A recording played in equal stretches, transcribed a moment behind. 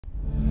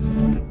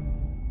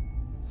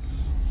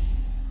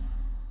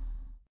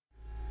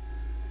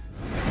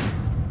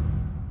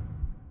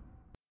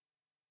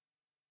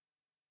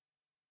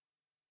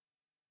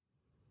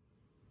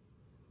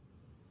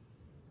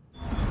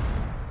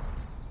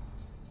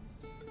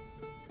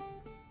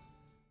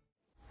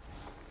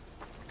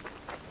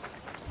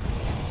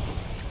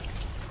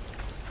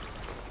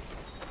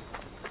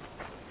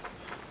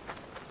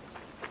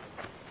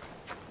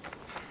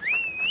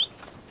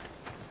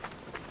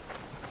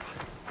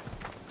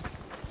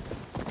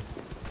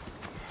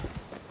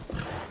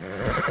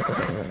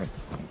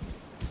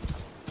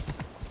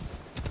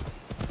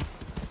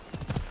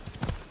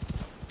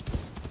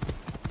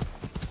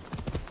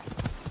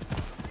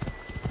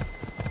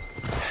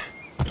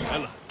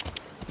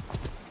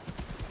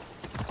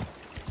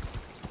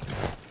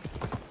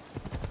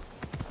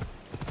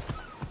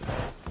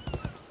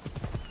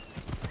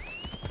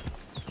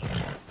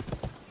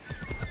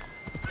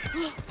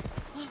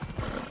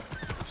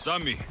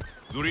Sammy,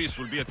 Luis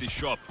will be at his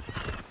shop.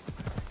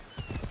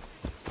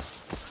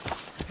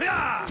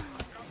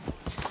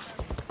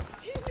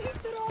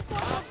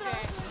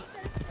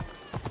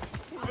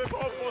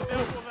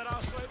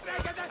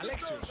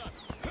 Alexios,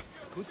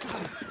 good to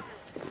see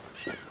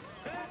you.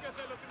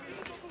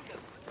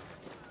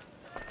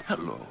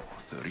 Hello,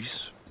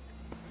 Thuris.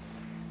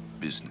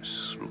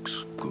 Business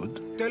looks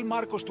good. Tell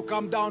Marcos to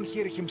come down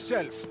here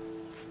himself,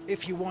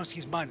 if he wants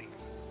his money.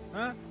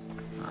 Huh?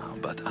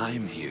 But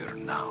I'm here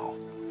now.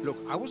 Look,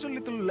 I was a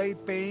little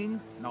late paying.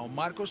 Now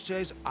Marcos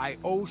says I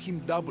owe him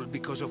double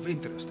because of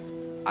interest.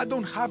 I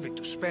don't have it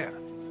to spare.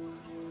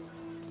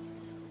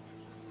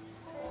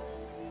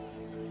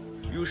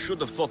 You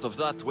should have thought of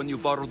that when you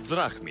borrowed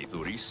drachmi,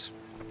 Thuris.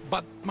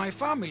 But my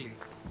family...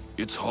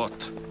 It's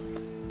hot.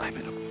 I'm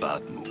in a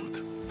bad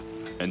mood.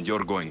 And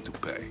you're going to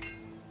pay.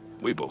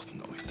 We both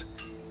know it.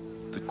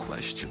 The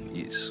question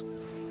is,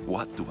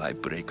 what do I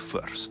break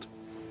first?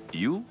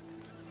 You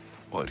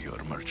or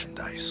your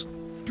merchandise?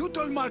 You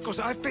told Marcos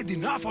I've paid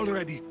enough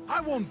already.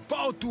 I won't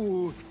bow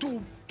to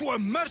a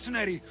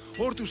mercenary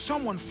or to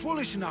someone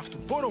foolish enough to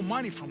borrow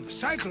money from the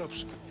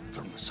Cyclops.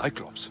 From the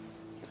Cyclops?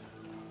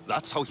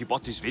 That's how he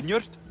bought his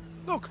vineyard?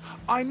 Look,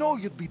 I know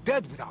you'd be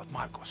dead without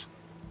Marcos.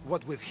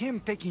 What with him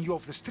taking you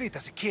off the street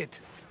as a kid.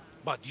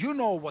 But you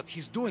know what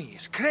he's doing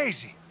is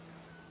crazy.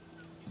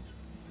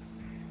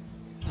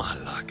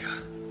 Malaka.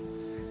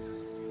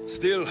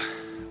 Still,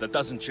 that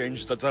doesn't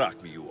change the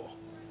drachmi you owe.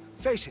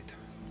 Face it,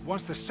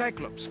 once the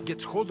Cyclops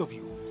gets hold of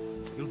you,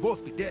 you'll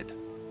both be dead.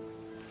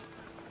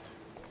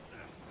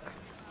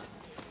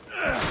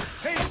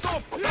 Hey,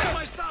 stop! That's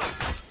my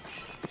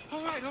stuff!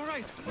 All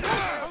right.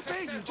 I'll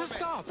pay you, just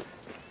stop.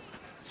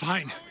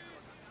 Fine.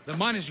 The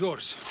money's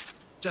yours.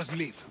 Just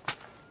leave.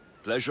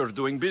 Pleasure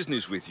doing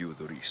business with you,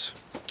 Thuris.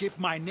 Keep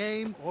my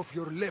name off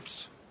your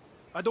lips.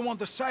 I don't want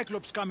the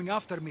Cyclops coming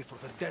after me for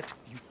the debt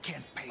you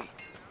can't pay.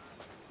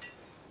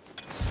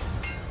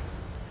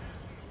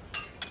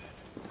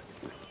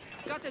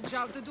 Got a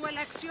job to do,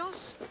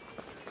 Alexios?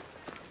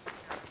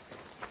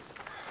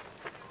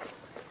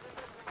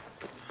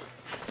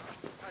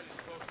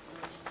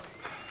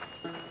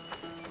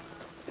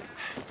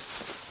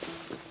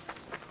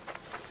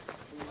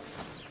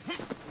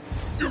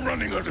 You're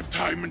running out of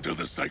time until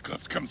the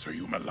Cyclops comes for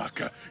you,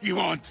 Malaka. He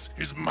wants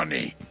his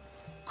money.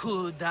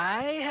 Could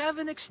I have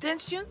an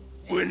extension?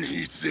 When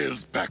he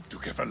sails back to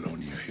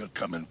Kefalonia, he'll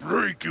come and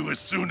break you as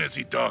soon as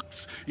he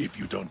docks, if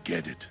you don't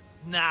get it.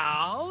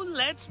 Now,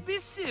 let's be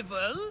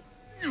civil.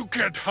 You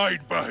can't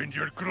hide behind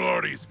your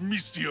glorious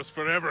Mystios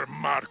forever,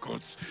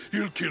 Marcos.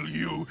 He'll kill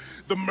you,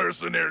 the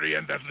mercenary,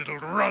 and that little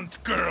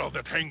runt girl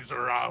that hangs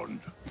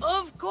around.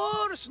 Of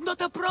course,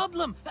 not a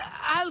problem.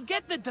 I'll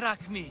get the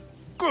drachmi.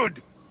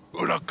 Good.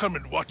 Or I'll come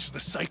and watch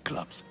the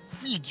Cyclops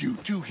feed you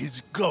to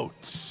his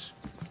goats.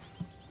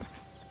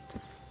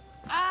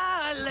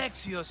 Ah,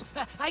 Alexios,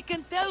 I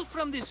can tell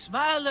from the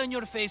smile on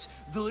your face,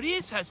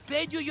 Thuris has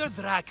paid you your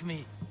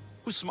drachmi.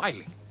 Who's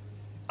smiling?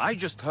 I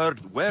just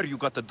heard where you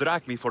got the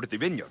drachmi for the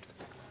vineyard.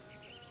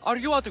 Are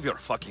you out of your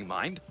fucking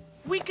mind?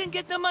 We can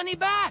get the money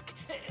back,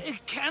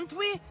 can't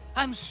we?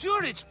 I'm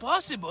sure it's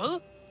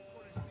possible.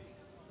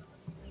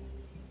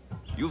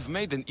 You've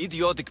made an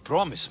idiotic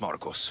promise,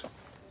 Marcos.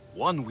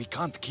 One we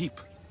can't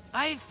keep.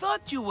 I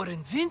thought you were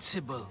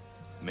invincible.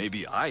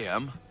 Maybe I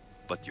am,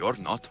 but you're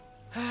not.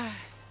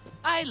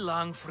 I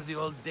long for the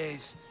old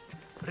days.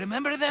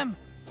 Remember them?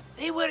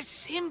 They were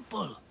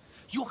simple.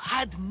 You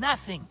had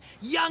nothing,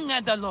 young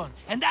and alone,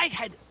 and I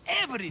had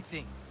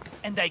everything.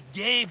 And I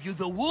gave you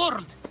the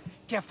world,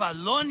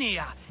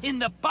 Kefalonia, in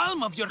the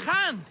palm of your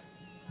hand.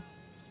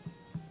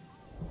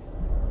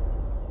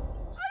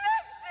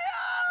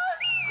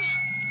 Alexios!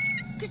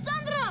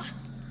 Kassandra!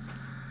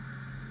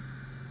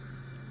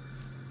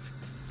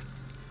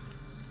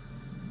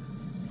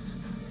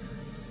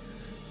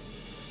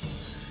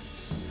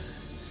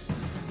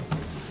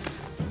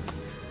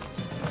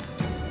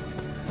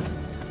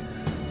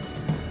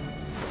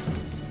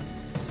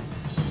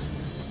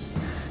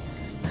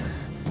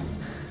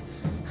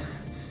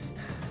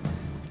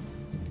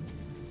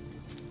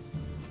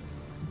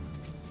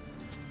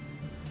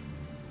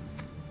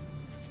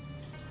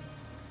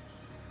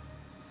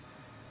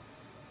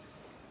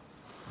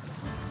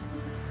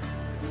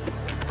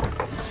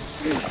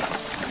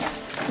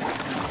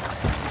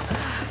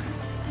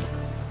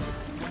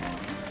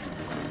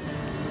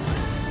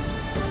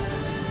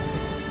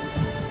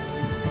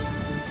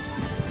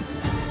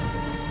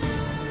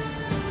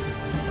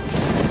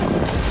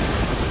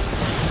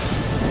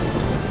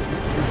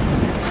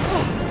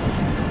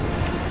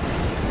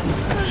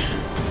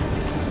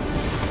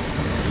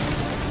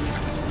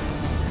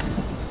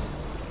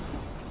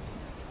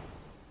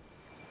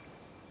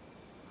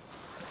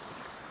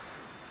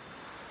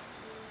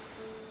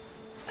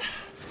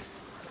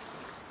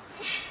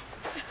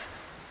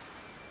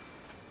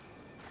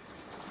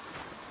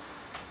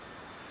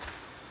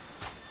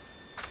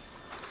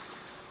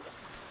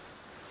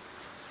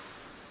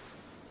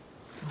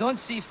 Don't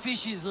see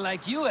fishes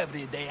like you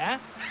every day, huh?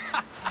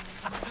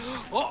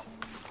 Oh!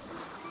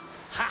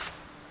 Ha!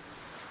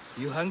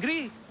 You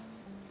hungry?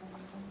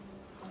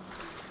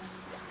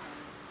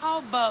 How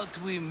about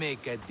we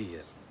make a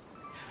deal?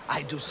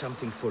 I do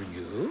something for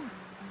you.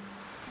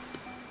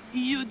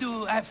 You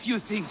do a few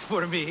things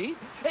for me.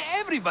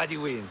 Everybody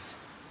wins.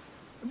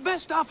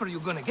 Best offer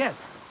you're gonna get.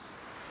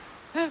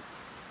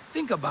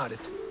 Think about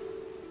it.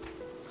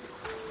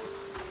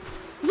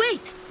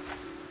 Wait!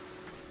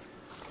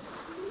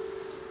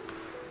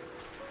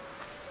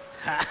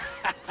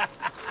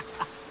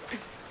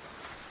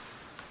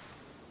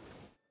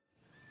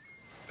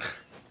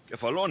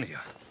 Kefalonia.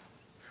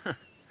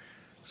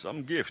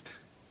 Some gift.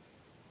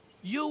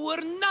 You were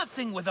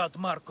nothing without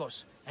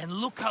Marcos, and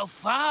look how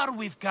far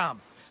we've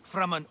come.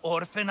 From an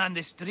orphan on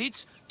the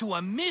streets to a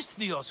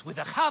Misthios with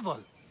a hovel.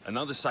 And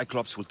now the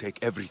Cyclops will take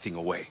everything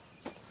away.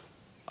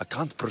 I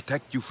can't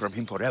protect you from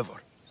him forever.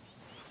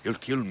 He'll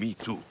kill me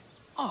too.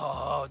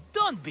 Oh,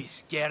 don't be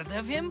scared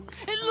of him.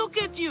 And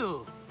look at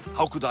you.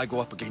 How could I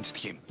go up against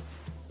him?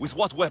 With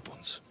what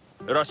weapons?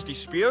 A rusty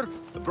spear?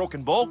 A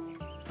broken bow?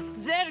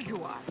 There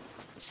you are.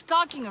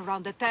 Skulking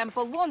around the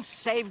temple won't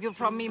save you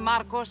from me,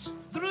 Marcos.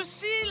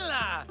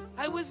 Drusilla!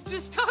 I was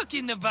just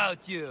talking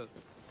about you.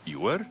 You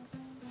were?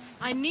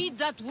 I need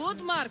that wood,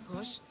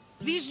 Marcos.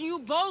 These new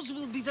bows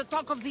will be the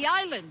talk of the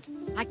island.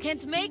 I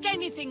can't make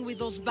anything with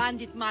those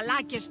bandit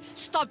malakes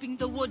stopping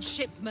the wood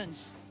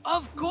shipments.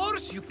 Of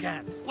course you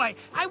can. Why,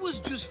 I was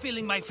just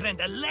filling my friend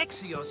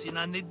Alexios in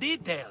on the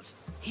details.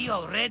 He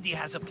already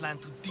has a plan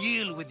to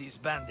deal with these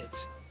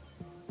bandits.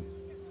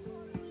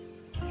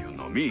 You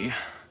know me.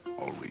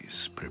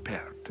 Always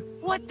prepared.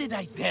 What did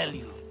I tell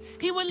you?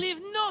 He will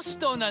leave no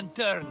stone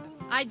unturned.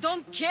 I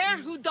don't care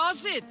who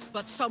does it,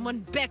 but someone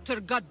better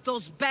got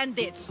those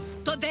bandits.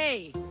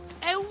 Today.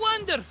 A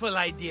wonderful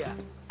idea.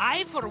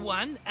 I, for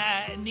one,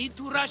 need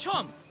to rush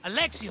home.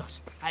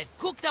 Alexios, I've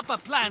cooked up a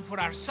plan for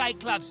our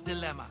Cyclops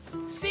dilemma.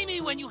 See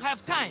me when you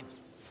have time.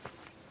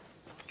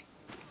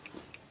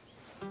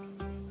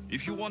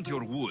 If you want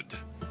your wood,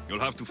 you'll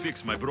have to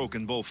fix my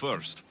broken bow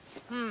first.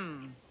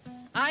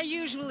 I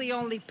usually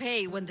only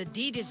pay when the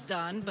deed is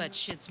done, but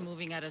shit's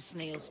moving at a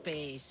snail's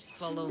pace.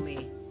 Follow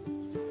me.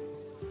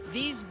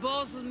 These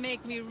bows will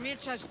make me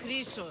rich as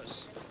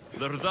Chrysos.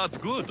 They're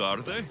that good,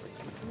 are they?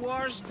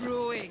 War's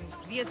brewing.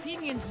 The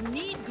Athenians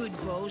need good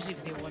bows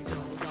if they want to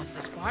hold off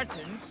the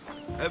Spartans.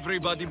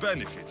 Everybody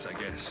benefits, I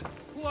guess.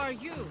 Who are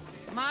you?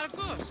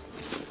 Marcos?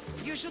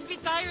 You should be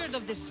tired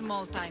of this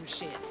small-time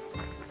shit.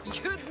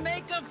 You'd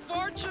make a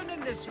fortune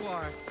in this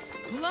war.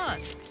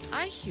 Plus,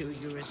 I hear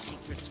you're a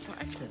secret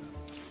Spartan.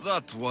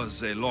 That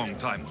was a long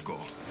time ago.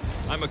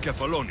 I'm a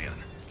Kefalonian.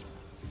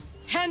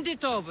 Hand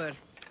it over.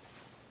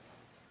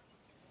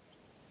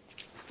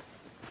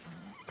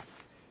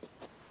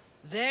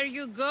 There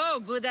you go,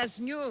 good as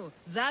new.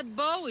 That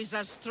bow is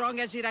as strong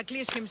as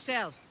Heracles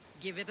himself.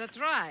 Give it a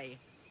try.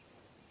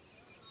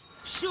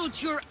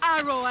 Shoot your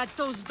arrow at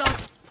those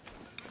ducks.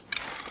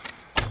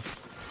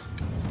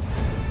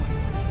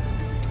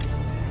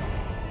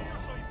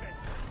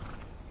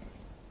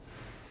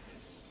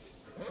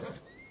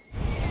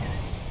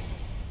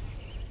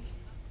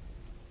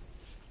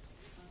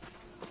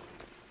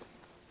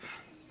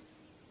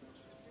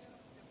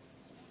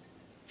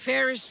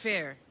 Fair is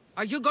fair.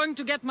 Are you going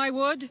to get my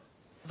wood?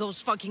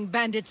 Those fucking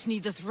bandits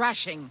need a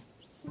thrashing.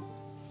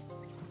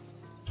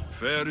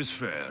 Fair is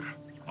fair.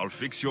 I'll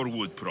fix your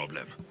wood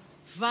problem.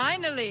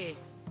 Finally!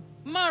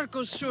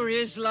 Marcos sure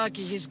is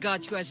lucky he's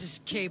got you as his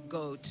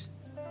scapegoat.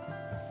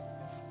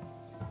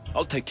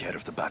 I'll take care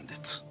of the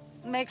bandits.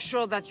 Make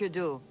sure that you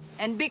do.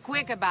 And be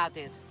quick about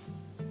it.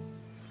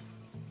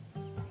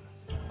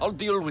 I'll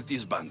deal with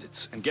these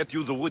bandits and get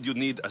you the wood you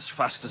need as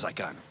fast as I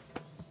can.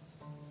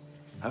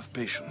 Have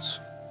patience.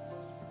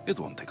 It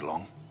won't take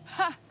long.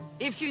 Ha!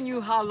 If you knew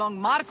how long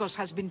Marcos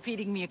has been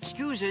feeding me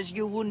excuses,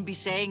 you wouldn't be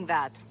saying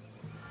that.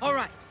 All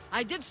right,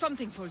 I did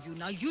something for you.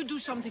 Now you do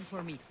something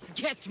for me.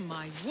 Get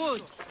my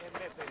wood!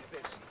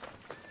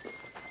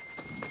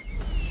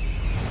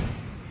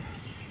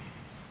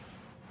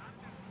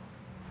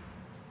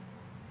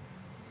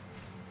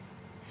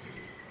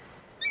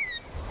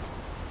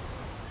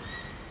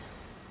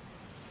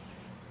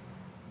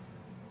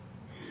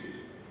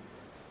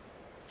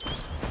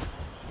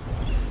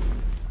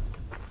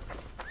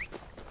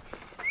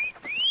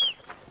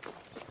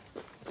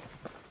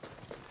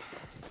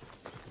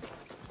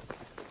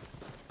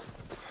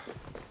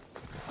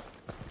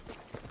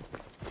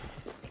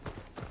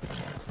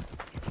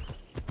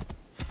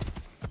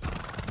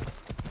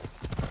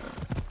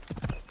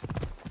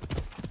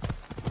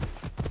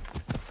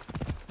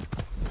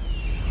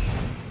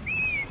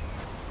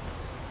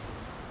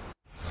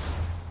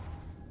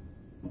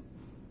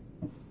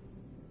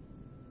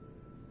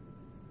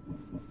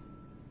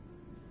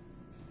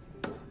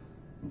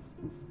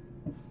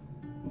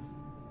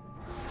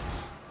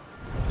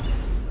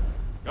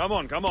 Come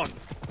on, come on.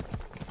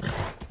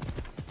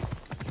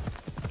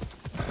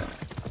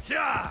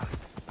 Yeah!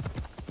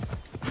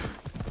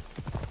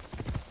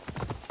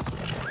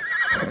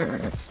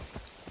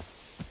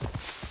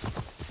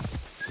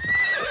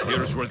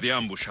 Here's where the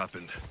ambush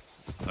happened.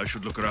 I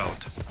should look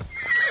around.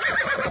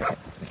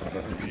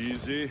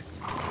 Easy.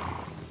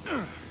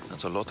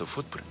 That's a lot of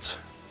footprints.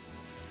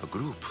 A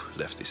group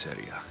left this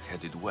area,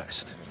 headed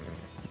west.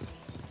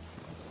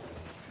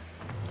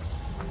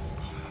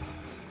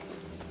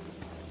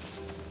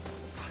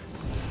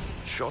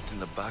 Shot in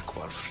the back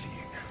while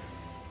fleeing.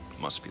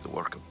 Must be the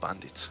work of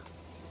bandits.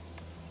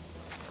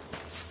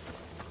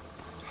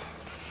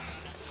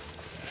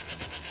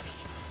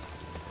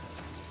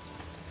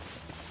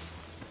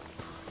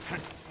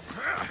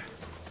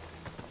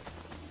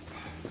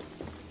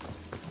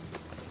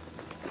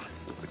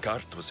 The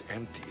cart was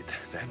emptied,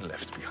 then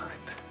left behind.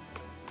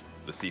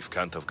 The thief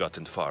can't have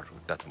gotten far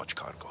with that much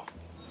cargo.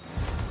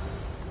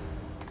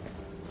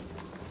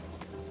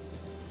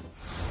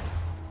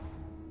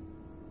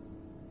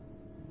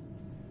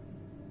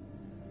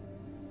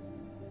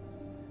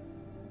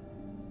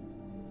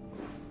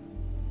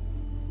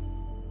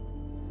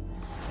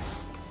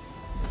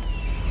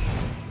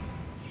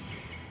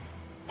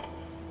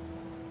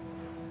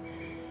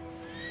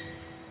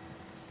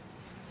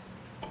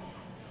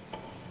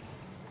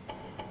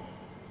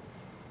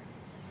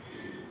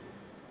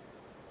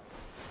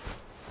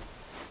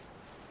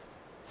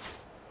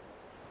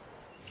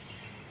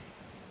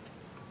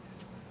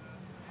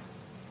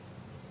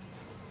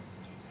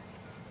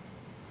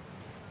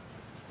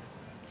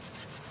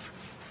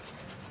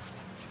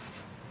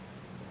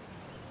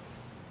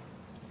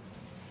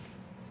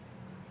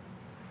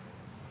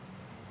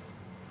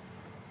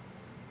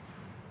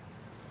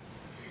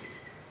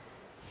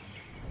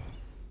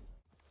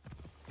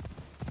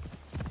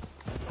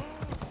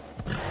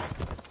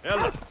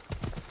 Ella!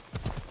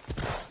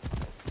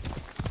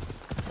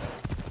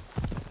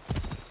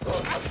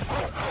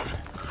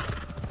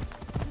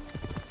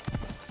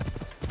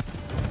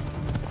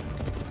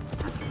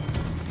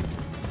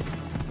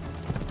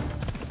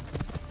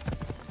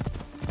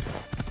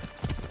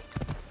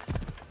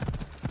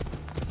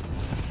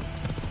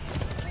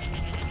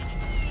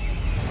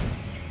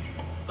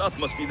 That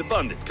must be the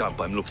bandit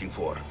camp I'm looking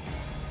for.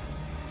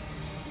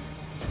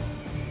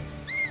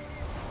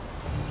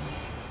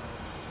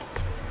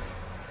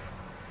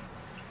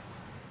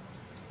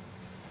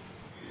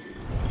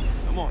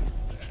 Come on.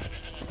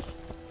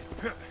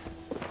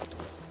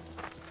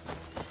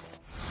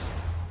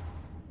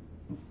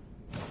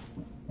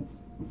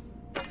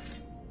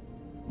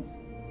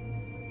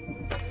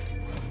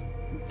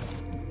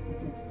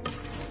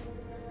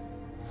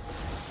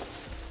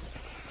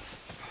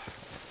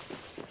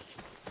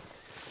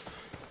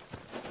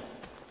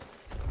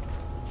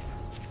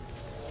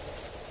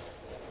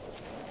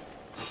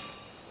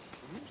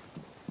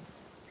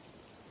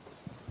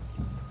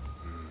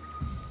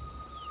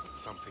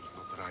 Something's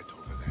not right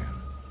over there.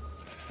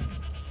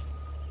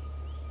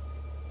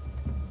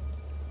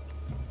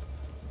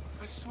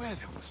 I swear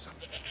there was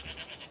something.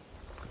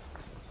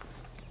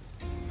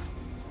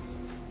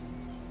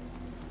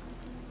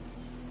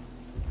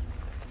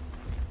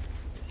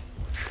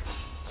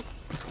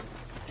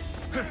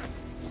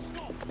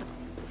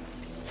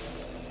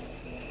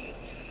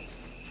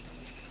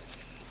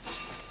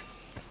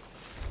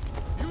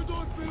 You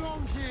don't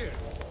belong here.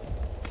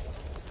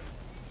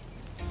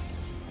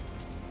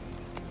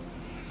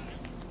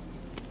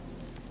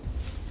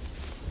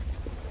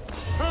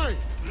 Hey!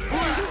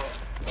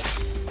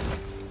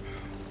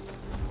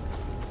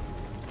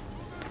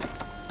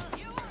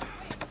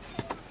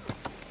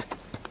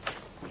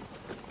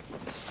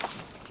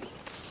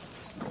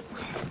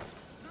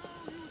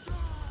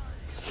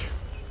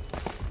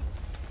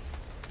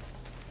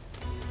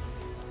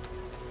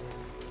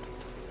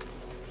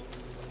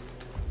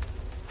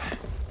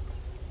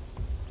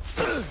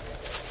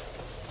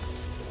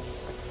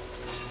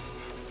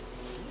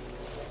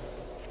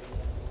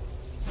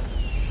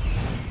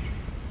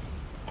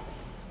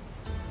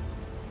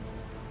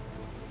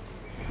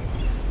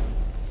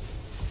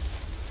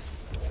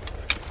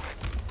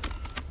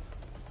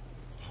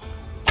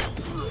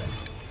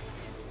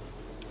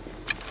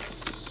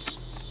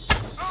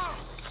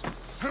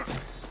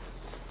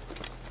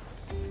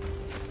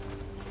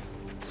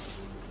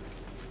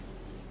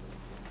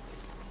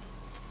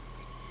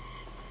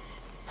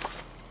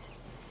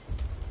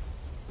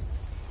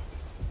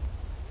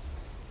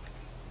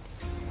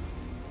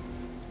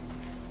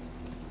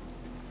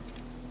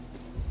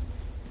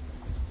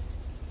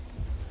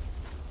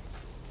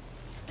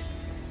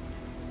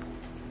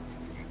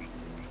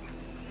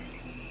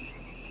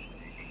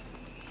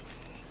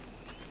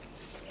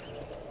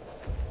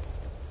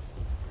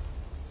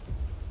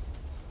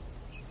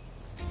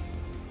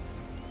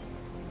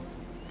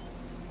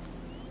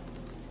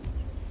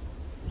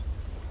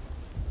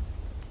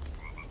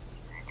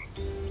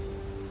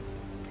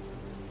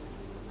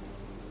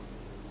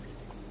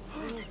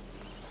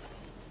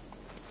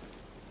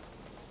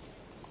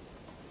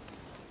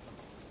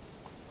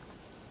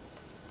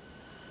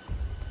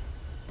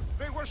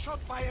 They were shot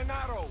by an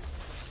arrow.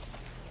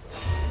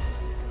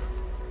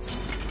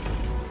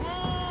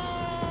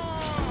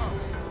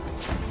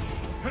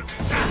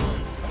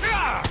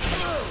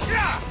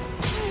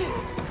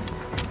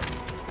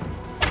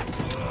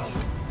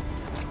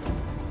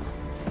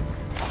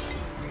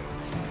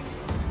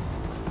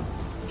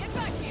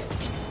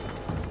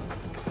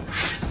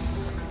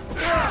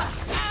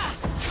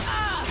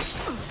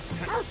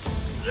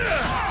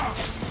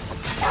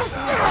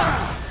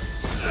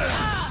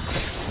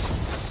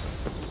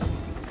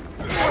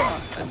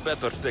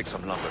 better take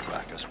some lumber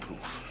back as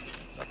proof.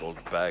 That old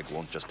bag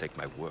won't just take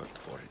my word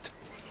for it.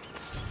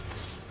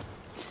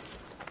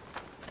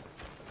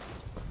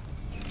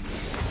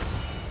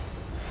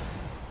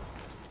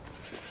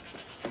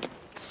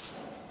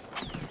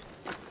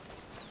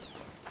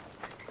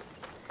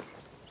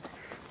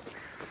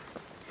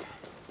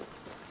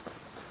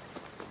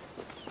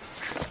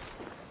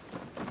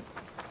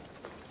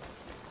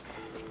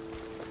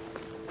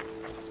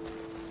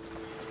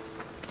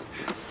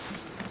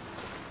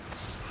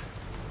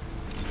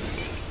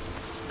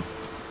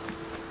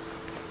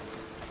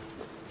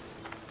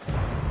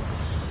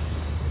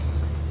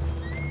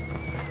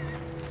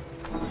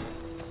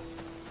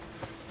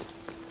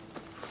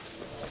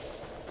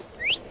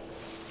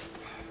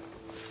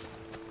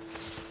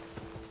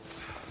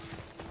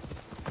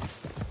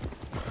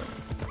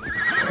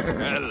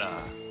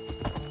 Ella.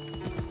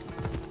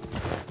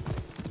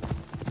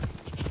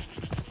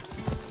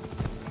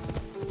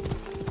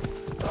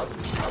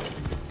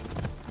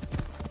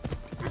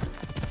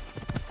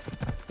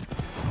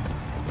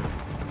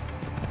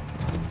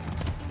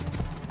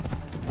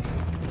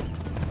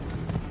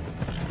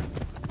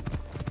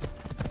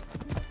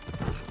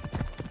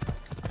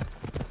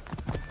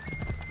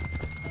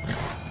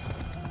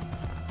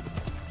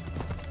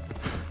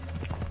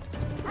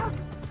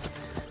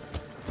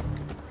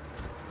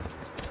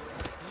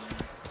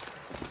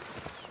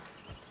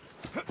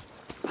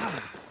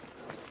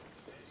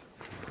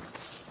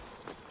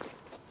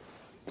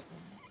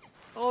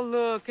 Oh,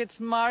 look, it's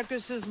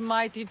Marcus's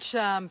mighty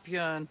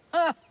champion.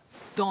 Ha!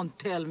 Don't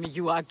tell me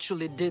you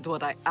actually did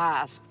what I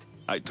asked.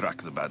 I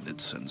tracked the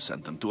bandits and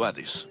sent them to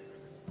Athens.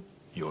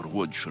 Your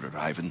wood should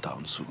arrive in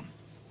town soon.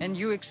 And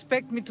you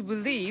expect me to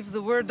believe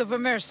the word of a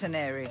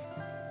mercenary?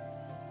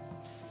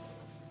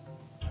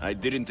 I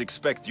didn't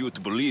expect you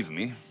to believe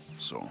me,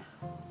 so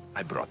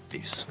I brought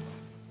this.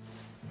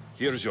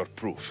 Here's your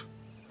proof.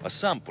 A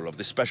sample of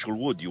the special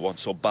wood you want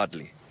so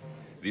badly.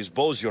 These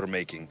bows you're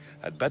making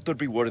had better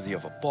be worthy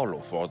of Apollo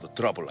for all the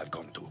trouble I've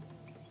gone to.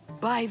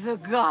 By the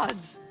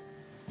gods!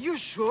 You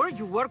sure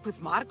you work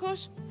with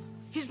Marcos?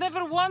 He's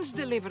never once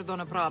delivered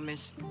on a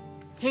promise.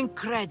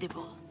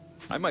 Incredible.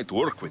 I might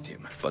work with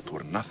him, but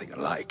we're nothing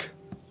alike.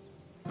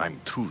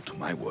 I'm true to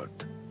my word.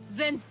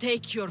 Then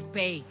take your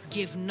pay.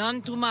 Give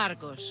none to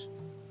Marcos.